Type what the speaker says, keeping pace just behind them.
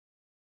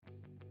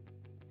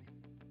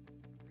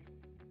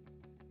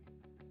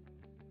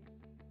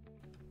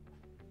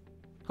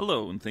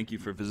Hello, and thank you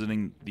for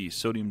visiting the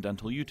Sodium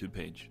Dental YouTube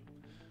page.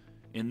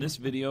 In this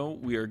video,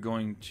 we are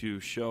going to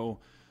show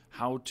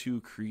how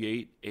to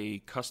create a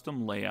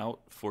custom layout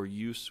for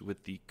use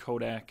with the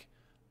Kodak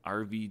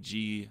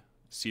RVG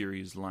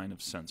series line of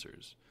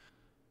sensors.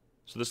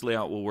 So this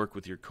layout will work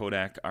with your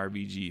Kodak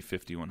RVG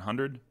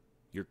 5100,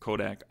 your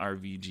Kodak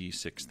RVG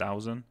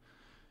 6000,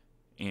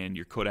 and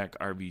your Kodak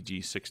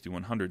RVG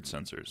 6100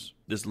 sensors.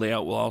 This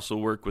layout will also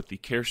work with the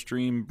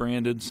Carestream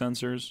branded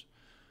sensors,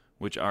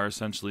 which are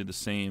essentially the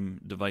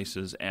same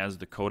devices as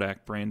the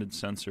Kodak branded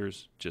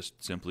sensors,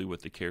 just simply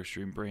with the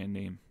Carestream brand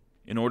name.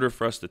 In order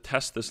for us to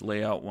test this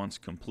layout once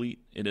complete,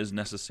 it is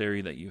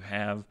necessary that you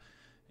have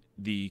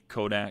the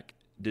Kodak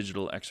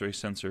digital X-ray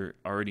sensor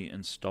already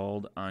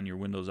installed on your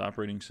Windows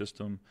operating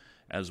system,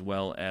 as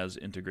well as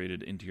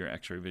integrated into your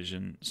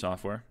XrayVision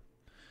software.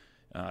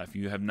 If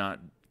you have not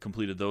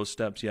completed those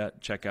steps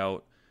yet, check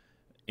out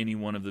any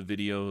one of the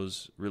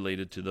videos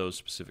related to those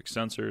specific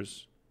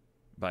sensors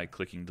by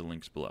clicking the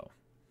links below.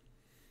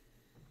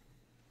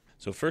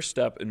 So first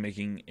step in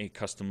making a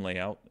custom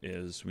layout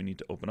is we need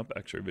to open up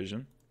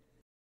XrayVision.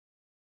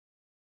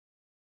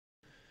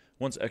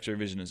 Once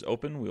XrayVision is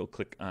open, we'll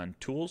click on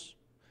Tools,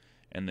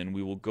 and then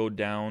we will go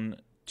down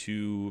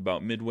to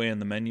about midway in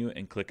the menu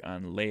and click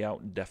on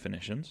Layout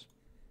Definitions.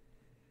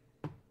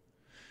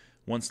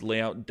 Once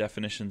Layout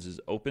Definitions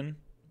is open,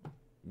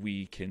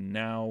 we can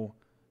now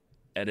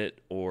edit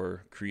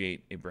or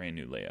create a brand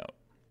new layout.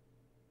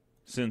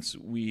 Since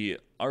we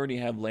already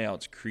have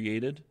layouts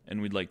created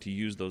and we'd like to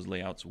use those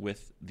layouts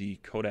with the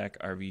Kodak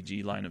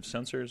RVG line of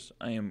sensors,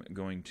 I am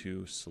going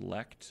to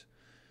select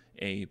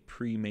a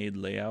pre-made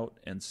layout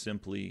and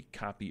simply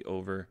copy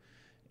over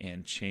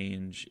and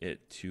change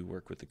it to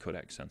work with the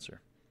Kodak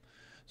sensor.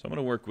 So I'm going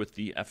to work with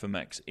the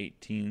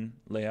FMX18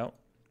 layout.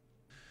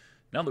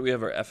 Now that we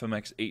have our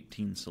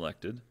FMX18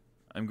 selected,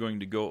 I'm going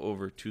to go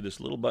over to this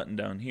little button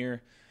down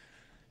here.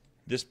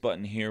 This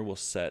button here will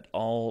set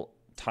all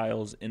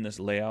tiles in this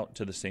layout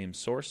to the same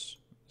source.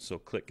 So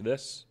click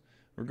this.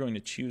 We're going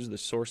to choose the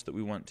source that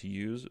we want to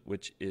use,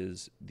 which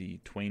is the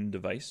Twain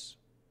device.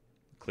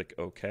 Click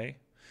OK.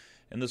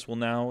 And this will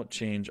now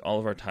change all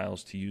of our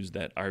tiles to use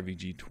that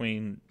RVG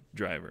Twain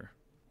driver.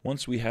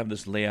 Once we have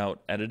this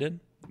layout edited,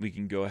 we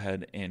can go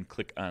ahead and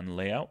click on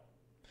Layout.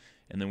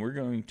 And then we're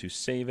going to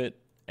save it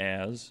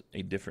as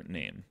a different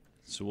name.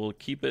 So we'll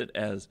keep it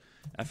as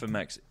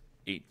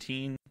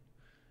FMX18,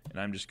 and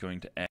I'm just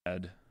going to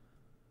add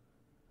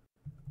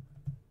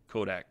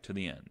Kodak to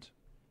the end.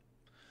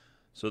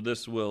 So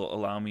this will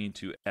allow me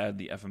to add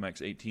the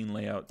FMX18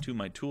 layout to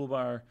my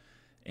toolbar,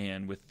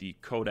 and with the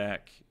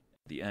Kodak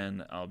at the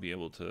end, I'll be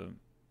able to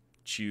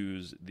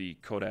choose the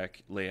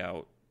Kodak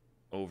layout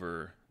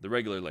over the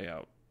regular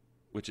layout,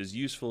 which is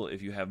useful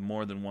if you have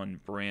more than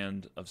one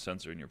brand of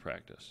sensor in your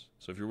practice.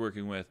 So if you're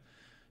working with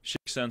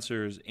Schick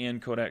sensors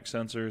and Kodak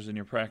sensors in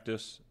your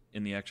practice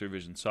in the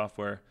XrayVision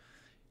software,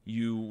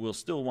 you will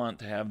still want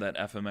to have that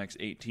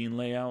FMX18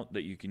 layout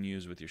that you can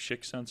use with your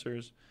Schick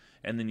sensors,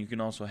 and then you can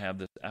also have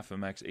this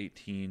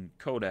FMX18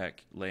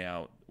 Kodak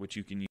layout, which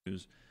you can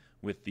use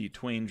with the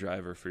Twain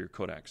driver for your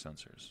Kodak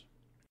sensors.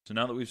 So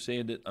now that we've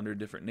saved it under a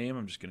different name,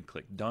 I'm just going to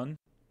click Done.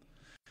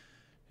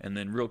 And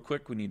then real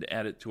quick, we need to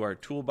add it to our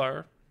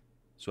toolbar.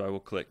 So I will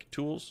click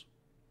Tools,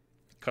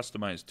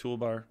 Customize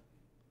Toolbar.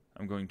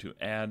 I'm going to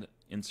add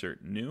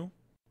Insert New,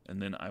 and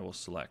then I will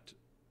select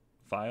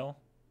File.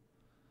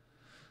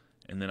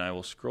 And then I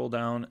will scroll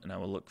down and I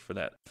will look for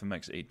that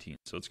FMX18.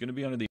 So it's going to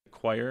be under the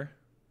Acquire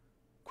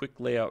Quick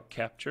Layout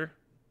Capture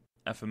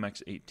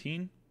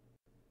FMX18.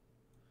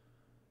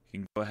 You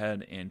can go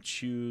ahead and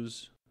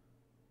choose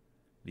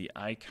the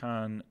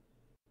icon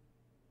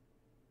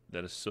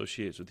that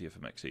associates with the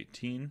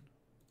FMX18 and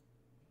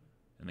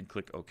then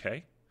click OK.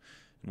 And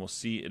we'll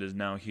see it is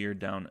now here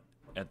down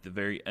at the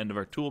very end of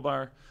our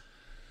toolbar.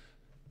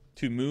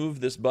 To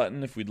move this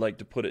button, if we'd like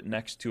to put it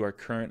next to our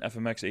current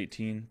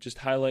FMX18, just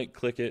highlight,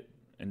 click it,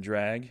 and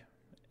drag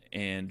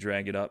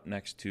it up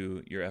next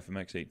to your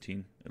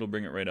FMX18. It'll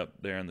bring it right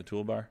up there on the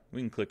toolbar.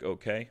 We can click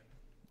OK,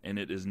 and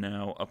it is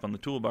now up on the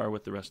toolbar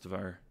with the rest of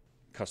our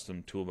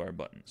custom toolbar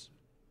buttons.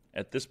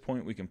 At this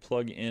point, we can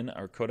plug in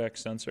our Kodak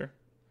sensor.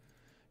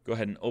 Go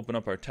ahead and open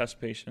up our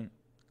test patient.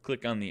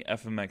 Click on the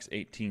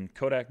FMX18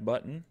 Kodak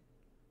button,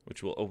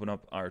 which will open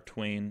up our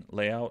Twain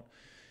layout.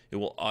 It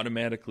will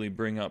automatically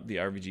bring up the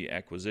RVG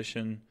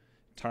acquisition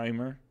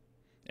timer,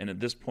 and at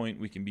this point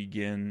we can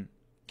begin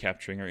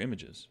capturing our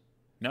images.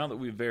 Now that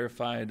we've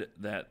verified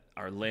that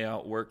our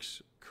layout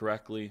works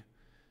correctly,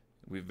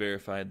 we've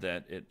verified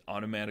that it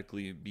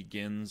automatically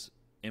begins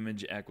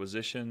image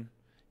acquisition,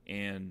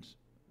 and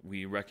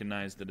we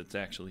recognize that it's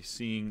actually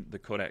seeing the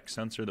Kodak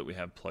sensor that we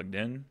have plugged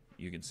in.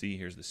 You can see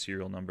here's the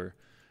serial number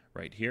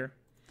right here.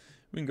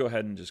 We can go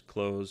ahead and just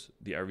close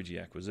the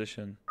RVG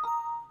acquisition.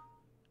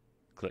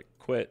 Click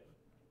Quit.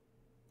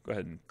 Go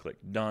ahead and click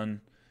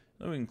Done.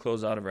 Then we can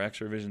close out of our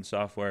XrayVision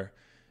software,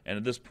 and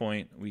at this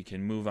point we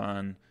can move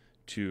on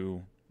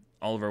to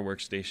all of our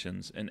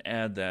workstations and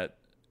add that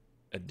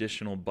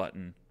additional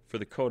button for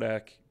the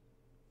Kodak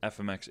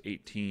FMX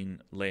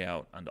 18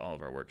 layout onto all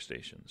of our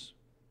workstations.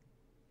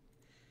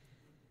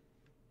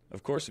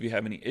 Of course, if you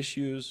have any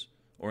issues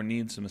or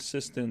need some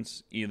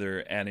assistance,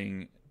 either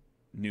adding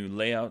new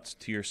layouts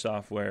to your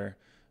software,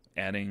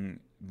 adding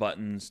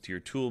buttons to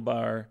your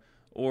toolbar,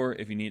 or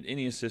if you need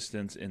any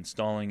assistance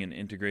installing and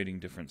integrating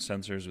different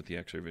sensors with the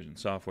XrayVision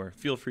software,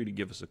 feel free to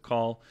give us a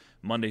call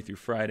Monday through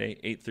Friday,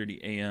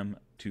 8:30 a.m.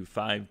 to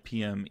 5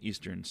 p.m.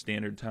 Eastern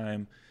Standard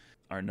Time.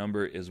 Our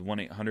number is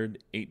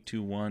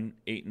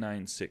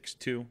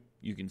 1-800-821-8962.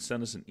 You can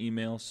send us an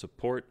email,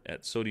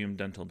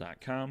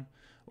 support@sodiumdental.com,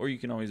 or you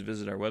can always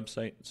visit our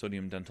website,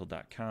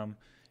 sodiumdental.com,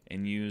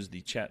 and use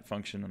the chat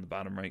function on the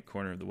bottom right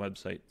corner of the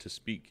website to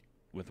speak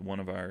with one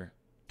of our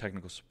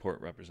technical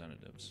support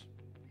representatives.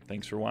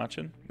 Thanks for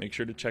watching. Make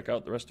sure to check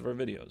out the rest of our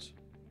videos.